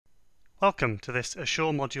Welcome to this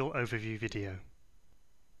Assure module overview video.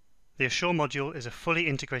 The Assure module is a fully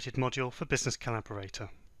integrated module for Business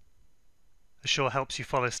Collaborator. Assure helps you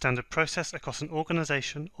follow standard process across an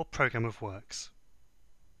organization or program of works.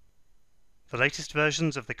 The latest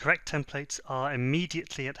versions of the correct templates are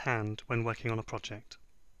immediately at hand when working on a project.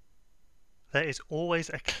 There is always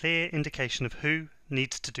a clear indication of who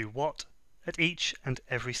needs to do what at each and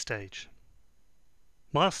every stage.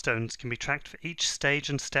 Milestones can be tracked for each stage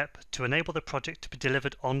and step to enable the project to be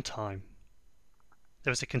delivered on time.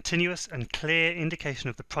 There is a continuous and clear indication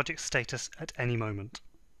of the project status at any moment.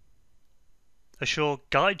 Assure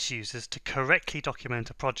guides users to correctly document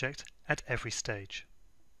a project at every stage.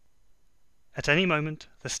 At any moment,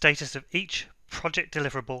 the status of each project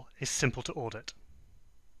deliverable is simple to audit,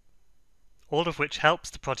 all of which helps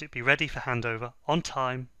the project be ready for handover on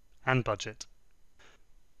time and budget.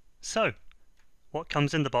 So, what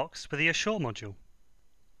comes in the box with the Assure module?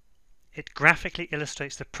 It graphically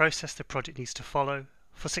illustrates the process the project needs to follow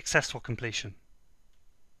for successful completion.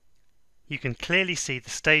 You can clearly see the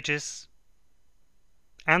stages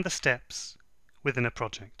and the steps within a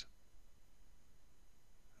project.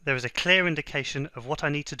 There is a clear indication of what I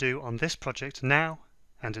need to do on this project now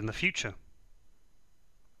and in the future.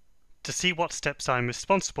 To see what steps I am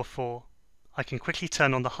responsible for, I can quickly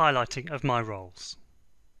turn on the highlighting of my roles.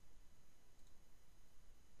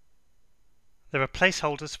 There are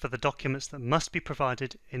placeholders for the documents that must be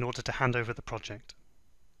provided in order to hand over the project.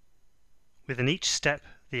 Within each step,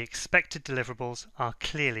 the expected deliverables are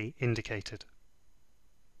clearly indicated.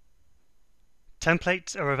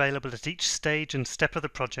 Templates are available at each stage and step of the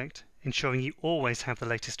project, ensuring you always have the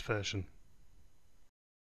latest version.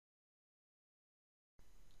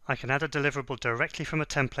 I can add a deliverable directly from a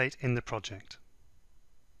template in the project.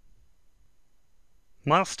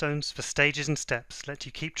 Milestones for stages and steps let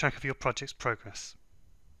you keep track of your project's progress.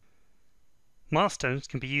 Milestones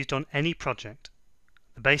can be used on any project.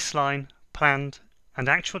 The baseline, planned, and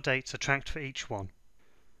actual dates are tracked for each one.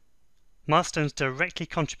 Milestones directly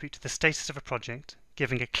contribute to the status of a project,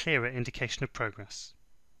 giving a clearer indication of progress.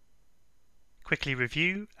 Quickly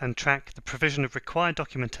review and track the provision of required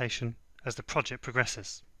documentation as the project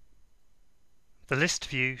progresses. The list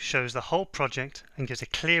view shows the whole project and gives a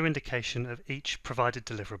clear indication of each provided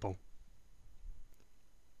deliverable.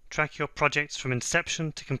 Track your projects from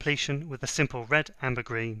inception to completion with a simple red, amber,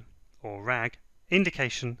 green, or RAG,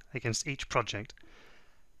 indication against each project,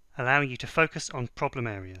 allowing you to focus on problem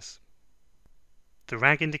areas. The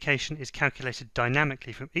RAG indication is calculated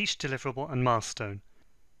dynamically from each deliverable and milestone,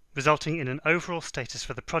 resulting in an overall status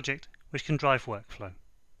for the project which can drive workflow.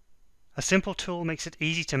 A simple tool makes it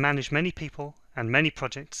easy to manage many people and many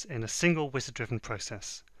projects in a single wizard-driven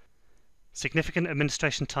process. Significant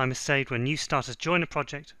administration time is saved when new starters join a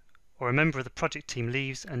project or a member of the project team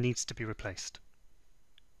leaves and needs to be replaced.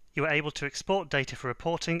 You are able to export data for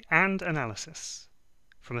reporting and analysis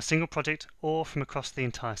from a single project or from across the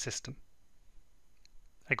entire system.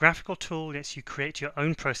 A graphical tool lets you create your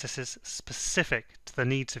own processes specific to the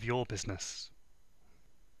needs of your business.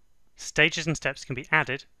 Stages and steps can be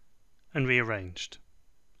added and rearranged.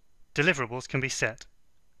 Deliverables can be set.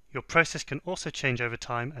 Your process can also change over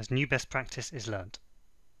time as new best practice is learnt.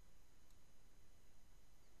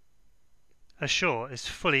 Assure is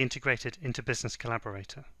fully integrated into Business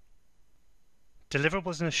Collaborator.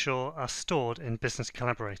 Deliverables in Assure are stored in Business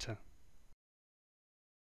Collaborator.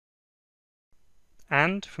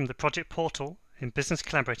 And from the project portal in Business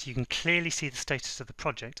Collaborator you can clearly see the status of the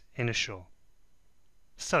project in Assure.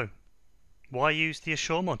 So, why use the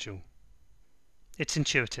Assure module? It's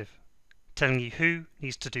intuitive, telling you who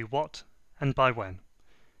needs to do what and by when.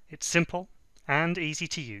 It's simple and easy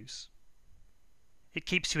to use. It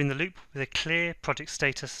keeps you in the loop with a clear project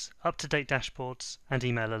status, up-to-date dashboards and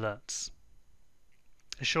email alerts.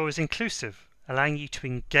 Assure is inclusive, allowing you to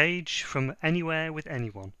engage from anywhere with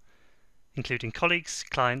anyone, including colleagues,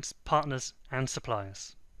 clients, partners and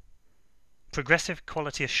suppliers. Progressive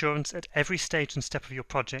quality assurance at every stage and step of your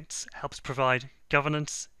projects helps provide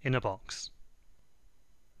governance in a box.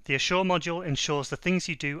 The Assure module ensures the things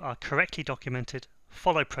you do are correctly documented,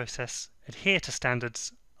 follow process, adhere to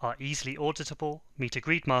standards, are easily auditable, meet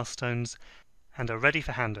agreed milestones, and are ready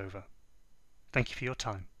for handover. Thank you for your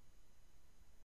time.